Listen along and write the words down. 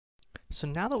So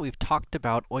now that we've talked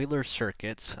about Euler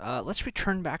circuits, let's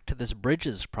return back to this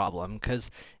bridges problem,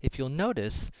 because if you'll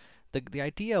notice, the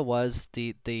idea was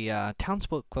the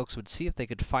townsfolk folks would see if they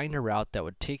could find a route that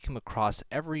would take them across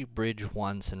every bridge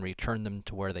once and return them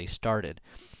to where they started.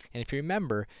 And if you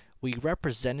remember, we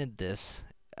represented this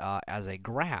as a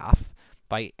graph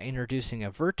by introducing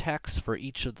a vertex for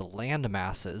each of the land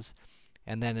masses,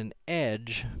 and then an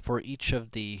edge for each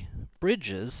of the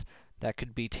bridges that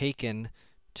could be taken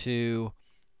to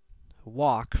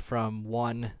walk from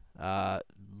one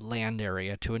land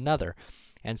area to another.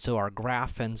 And so our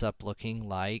graph ends up looking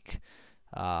like,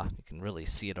 you can really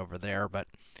see it over there, but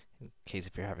in case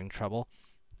if you're having trouble,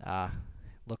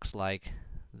 looks like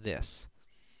this.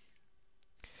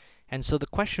 And so the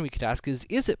question we could ask is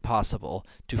it possible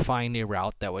to find a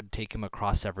route that would take them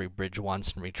across every bridge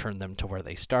once and return them to where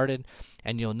they started?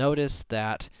 And you'll notice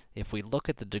that if we look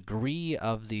at the degree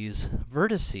of these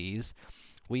vertices,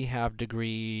 we have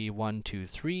degree 1, 2,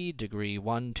 3, degree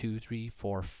 1, 2, 3,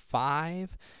 4,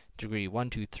 5, degree 1,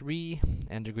 2, 3,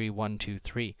 and degree 1, 2,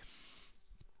 3.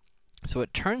 So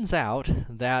it turns out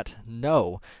that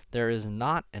no, there is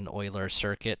not an Euler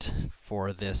circuit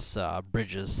for this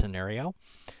bridges scenario,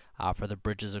 for the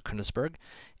bridges of Königsberg.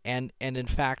 And in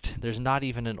fact, there's not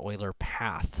even an Euler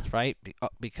path, right?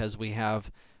 Because we have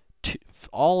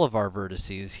all of our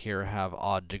vertices here have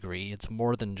odd degree. It's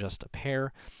more than just a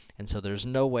pair, and so there's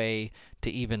no way to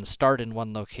even start in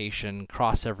one location,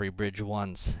 cross every bridge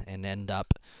once, and end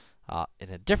up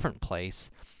in a different place.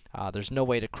 There's no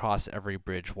way to cross every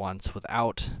bridge once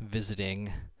without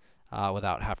visiting,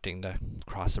 without having to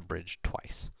cross a bridge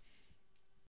twice.